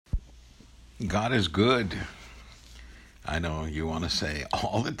God is good. I know you want to say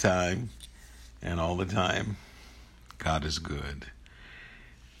all the time and all the time, God is good.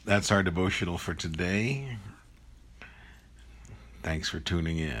 That's our devotional for today. Thanks for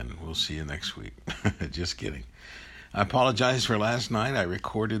tuning in. We'll see you next week. Just kidding. I apologize for last night. I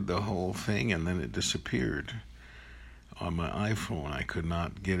recorded the whole thing and then it disappeared on my iPhone. I could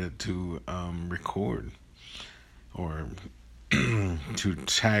not get it to record or to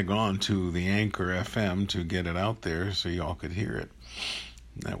tag on to the Anchor FM to get it out there so y'all could hear it.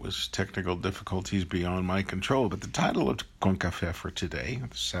 That was technical difficulties beyond my control. But the title of Con Café for today,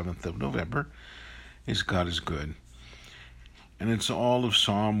 the 7th of November, is God is Good. And it's all of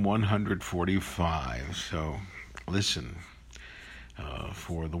Psalm 145. So listen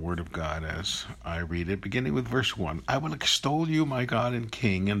for the word of God as I read it, beginning with verse 1. I will extol you, my God and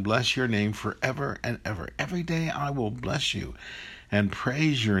King, and bless your name forever and ever. Every day I will bless you and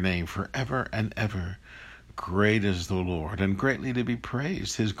praise your name forever and ever. Great is the Lord, and greatly to be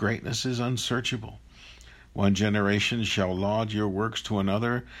praised. His greatness is unsearchable. One generation shall laud your works to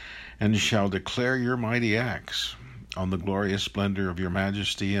another, and shall declare your mighty acts. On the glorious splendor of your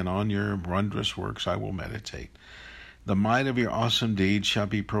majesty, and on your wondrous works I will meditate. The might of your awesome deeds shall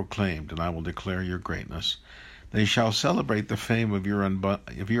be proclaimed, and I will declare your greatness. They shall celebrate the fame of your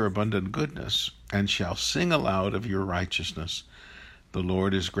abundant goodness, and shall sing aloud of your righteousness. The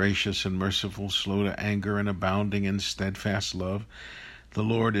Lord is gracious and merciful, slow to anger, and abounding in steadfast love. The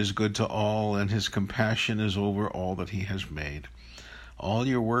Lord is good to all, and his compassion is over all that he has made. All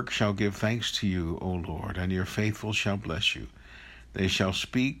your work shall give thanks to you, O Lord, and your faithful shall bless you. They shall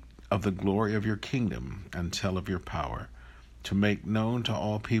speak of the glory of your kingdom and tell of your power, to make known to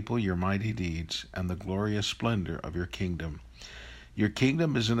all people your mighty deeds and the glorious splendor of your kingdom. Your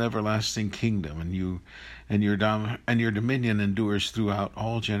kingdom is an everlasting kingdom, and your dominion endures throughout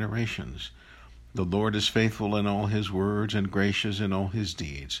all generations. The Lord is faithful in all his words and gracious in all his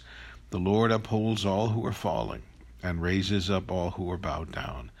deeds. The Lord upholds all who are falling and raises up all who are bowed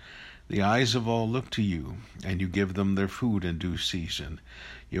down. The eyes of all look to you, and you give them their food in due season.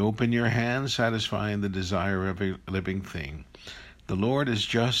 You open your hand, satisfying the desire of every living thing. The Lord is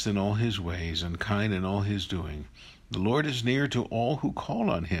just in all his ways and kind in all his doing. The Lord is near to all who call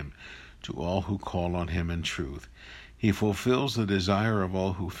on him, to all who call on him in truth. He fulfills the desire of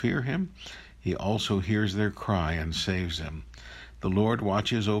all who fear him. He also hears their cry and saves them. The Lord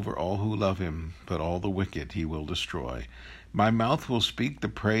watches over all who love him, but all the wicked he will destroy. My mouth will speak the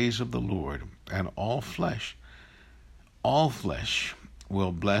praise of the Lord, and all flesh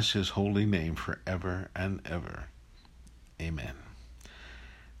will bless his holy name forever and ever. Amen.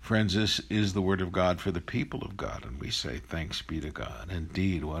 Friends, this is the word of God for the people of God, and we say thanks be to God.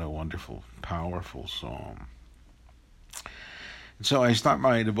 Indeed, what a wonderful, powerful psalm. And so I start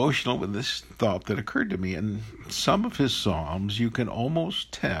my devotional with this thought that occurred to me. In some of his psalms, you can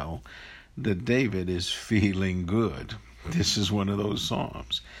almost tell that David is feeling good. This is one of those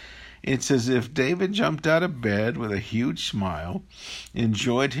psalms. It's as if David jumped out of bed with a huge smile,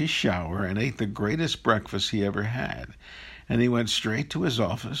 enjoyed his shower, and ate the greatest breakfast he ever had. And he went straight to his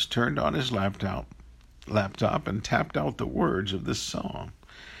office, turned on his laptop, and tapped out the words of this psalm.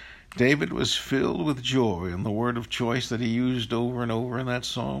 David was filled with joy, and the word of choice that he used over and over in that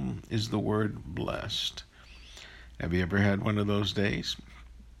psalm is the word blessed. Have you ever had one of those days?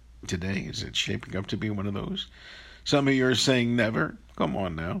 Today, is it shaping up to be one of those? Some of you are saying never. Come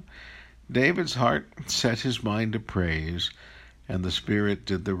on now. David's heart set his mind to praise, and the Spirit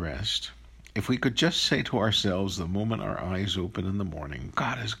did the rest. If we could just say to ourselves the moment our eyes open in the morning,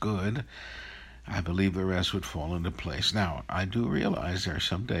 God is good, I believe the rest would fall into place. Now, I do realize there are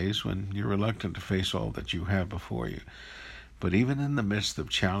some days when you're reluctant to face all that you have before you. But even in the midst of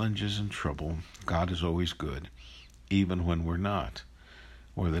challenges and trouble, God is always good, even when we're not,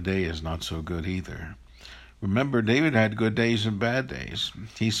 or the day is not so good either. Remember, David had good days and bad days.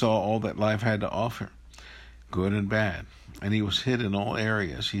 He saw all that life had to offer, good and bad, and he was hit in all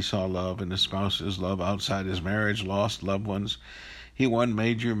areas. He saw love in his spouse's love outside his marriage, lost loved ones. He won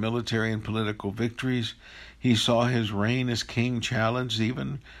major military and political victories. He saw his reign as king challenged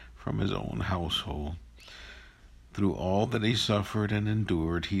even from his own household. Through all that he suffered and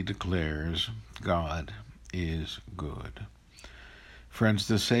endured, he declares, God is good. Friends,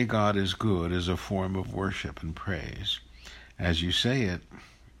 to say God is good is a form of worship and praise. As you say it,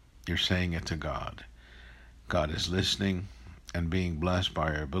 you're saying it to God. God is listening and being blessed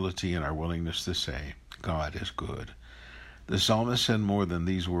by our ability and our willingness to say, God is good. The psalmist said more than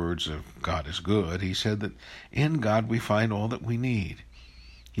these words of God is good. He said that in God we find all that we need.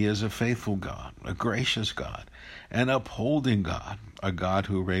 He is a faithful God, a gracious God, an upholding God, a God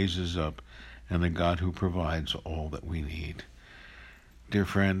who raises up and a God who provides all that we need. Dear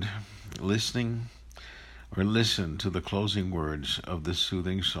friend, listen to the closing words of this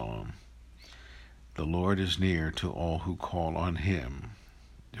soothing psalm. The Lord is near to all who call on him,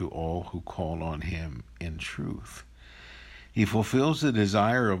 in truth. He fulfills the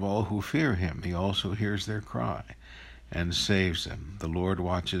desire of all who fear him. He also hears their cry and saves them. The Lord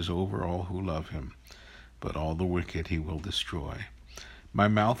watches over all who love him, but all the wicked he will destroy. My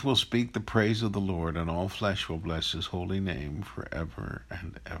mouth will speak the praise of the Lord, and all flesh will bless his holy name forever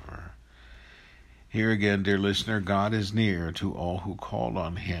and ever. Here again, dear listener, God is near to all who call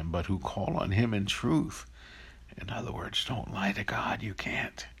on him, but who call on him in truth. In other words, don't lie to God. You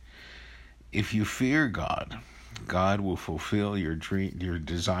can't. If you fear God, God will fulfill your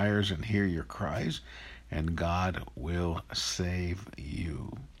desires and hear your cries, and God will save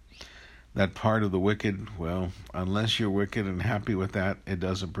you. That part of the wicked, well, unless you're wicked and happy with that, it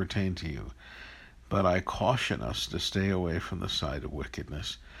doesn't pertain to you. But I caution us to stay away from the side of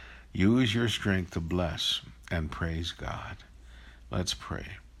wickedness. Use your strength to bless and praise God. Let's pray.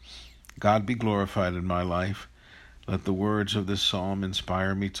 God, be glorified in my life. Let the words of this psalm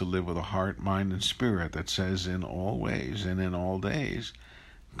inspire me to live with a heart, mind, and spirit that says, in all ways and in all days,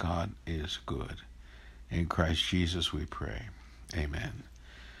 God is good. In Christ Jesus we pray. Amen.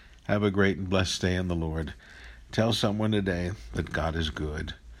 Have a great and blessed day in the Lord. Tell someone today that God is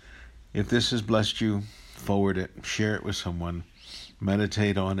good. If this has blessed you, forward it, share it with someone,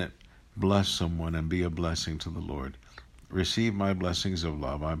 meditate on it, bless someone, and be a blessing to the Lord. Receive my blessings of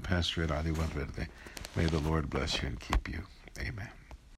love. I'm Pastor Adi Valverde. May the Lord bless you and keep you. Amen.